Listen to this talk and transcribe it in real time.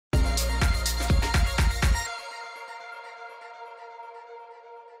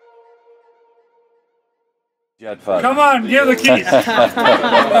Jet fun. Come on, give the keys.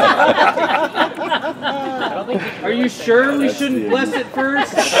 Are you sure we shouldn't bless it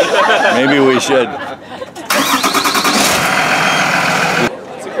first? Maybe we should.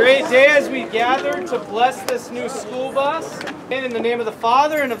 It's a great day as we gather to bless this new school bus. And in the name of the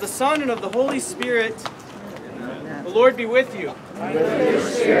Father, and of the Son, and of the Holy Spirit, the Lord be with you. And with your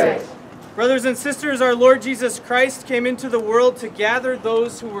spirit. Brothers and sisters, our Lord Jesus Christ came into the world to gather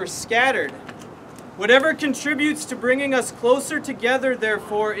those who were scattered. Whatever contributes to bringing us closer together,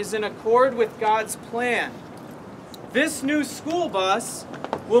 therefore, is in accord with God's plan. This new school bus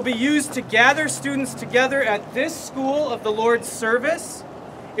will be used to gather students together at this school of the Lord's service.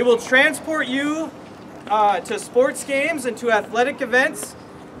 It will transport you to sports games and to athletic events,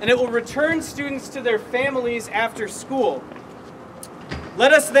 and it will return students to their families after school.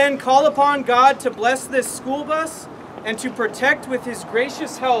 Let us then call upon God to bless this school bus and to protect with His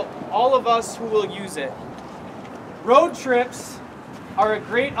gracious help all of us who will use it. Road trips are a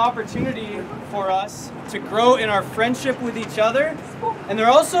great opportunity for us to grow in our friendship with each other, and they're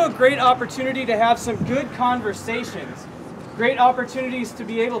also a great opportunity to have some good conversations, great opportunities to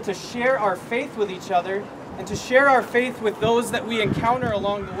be able to share our faith with each other and to share our faith with those that we encounter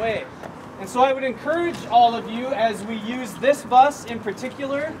along the way. And so I would encourage all of you, as we use this bus in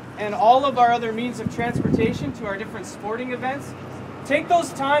particular and all of our other means of transportation to our different sporting events, take the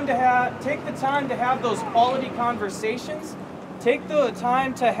time to have those quality conversations. Take the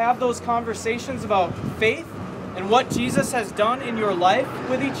time to have those conversations about faith and what Jesus has done in your life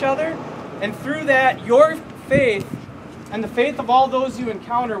with each other. And through that, your faith and the faith of all those you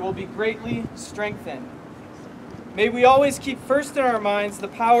encounter will be greatly strengthened. May we always keep first in our minds the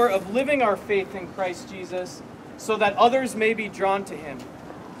power of living our faith in Christ Jesus so that others may be drawn to Him.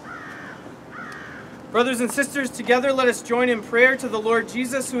 Brothers and sisters, together let us join in prayer to the Lord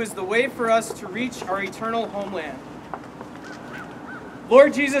Jesus, who is the way for us to reach our eternal homeland.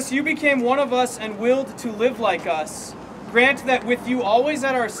 Lord Jesus, you became one of us and willed to live like us. Grant that with you always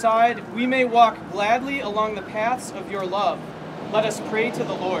at our side, we may walk gladly along the paths of your love. Let us pray to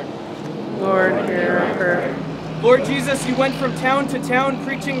the Lord. Lord, hear our prayer. Lord Jesus, you went from town to town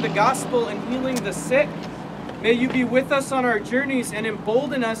preaching the gospel and healing the sick. May you be with us on our journeys and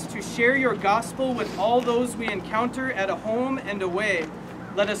embolden us to share your gospel with all those we encounter at a home and away.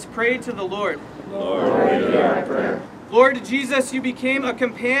 Let us pray to the Lord. Lord, hear our prayer. Lord Jesus, you became a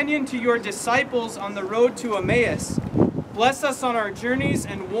companion to your disciples on the road to Emmaus. Bless us on our journeys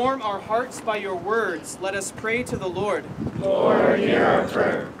and warm our hearts by your words. Let us pray to the Lord. Lord, hear our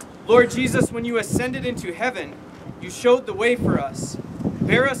prayer. Lord Jesus, when you ascended into heaven, you showed the way for us.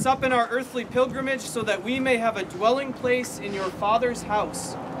 Bear us up in our earthly pilgrimage so that we may have a dwelling place in your Father's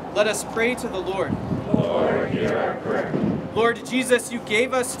house. Let us pray to the Lord. Lord, hear our prayer. Lord Jesus, you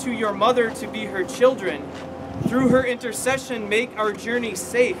gave us to your mother to be her children. Through her intercession, make our journey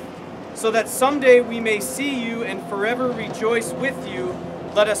safe, so that someday we may see you and forever rejoice with you.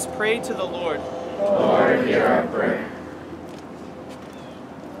 Let us pray to the Lord. Lord, hear our prayer.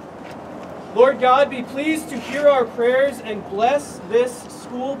 Lord God, be pleased to hear our prayers and bless this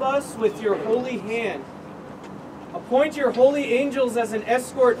school bus with your holy hand. Appoint your holy angels as an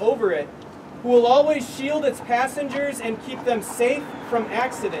escort over it, who will always shield its passengers and keep them safe from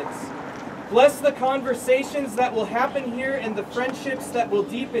accidents. Bless the conversations that will happen here and the friendships that will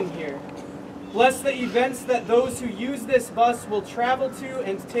deepen here. Bless the events that those who use this bus will travel to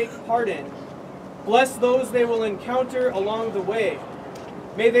and take part in. Bless those they will encounter along the way.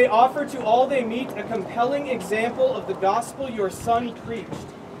 May they offer to all they meet a compelling example of the gospel your Son preached.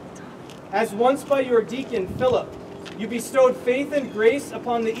 As once by your deacon Philip, you bestowed faith and grace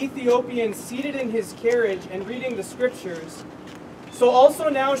upon the Ethiopian seated in his carriage and reading the scriptures, so also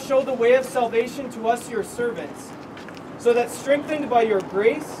now show the way of salvation to us your servants, so that strengthened by your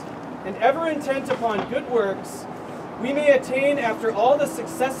grace and ever intent upon good works, we may attain after all the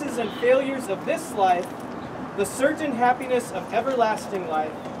successes and failures of this life the certain happiness of everlasting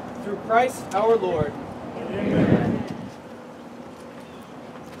life, through Christ our Lord. Amen.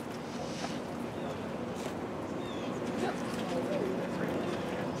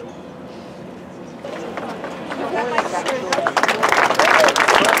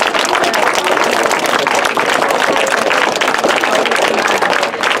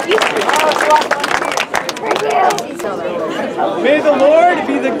 May the Lord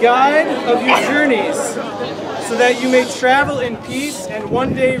be the guide of your journeys, so that you may travel in peace and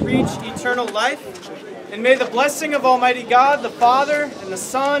one day reach eternal life. And may the blessing of Almighty God, the Father, and the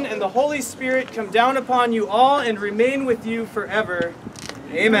Son, and the Holy Spirit come down upon you all and remain with you forever.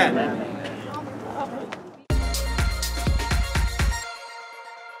 Amen.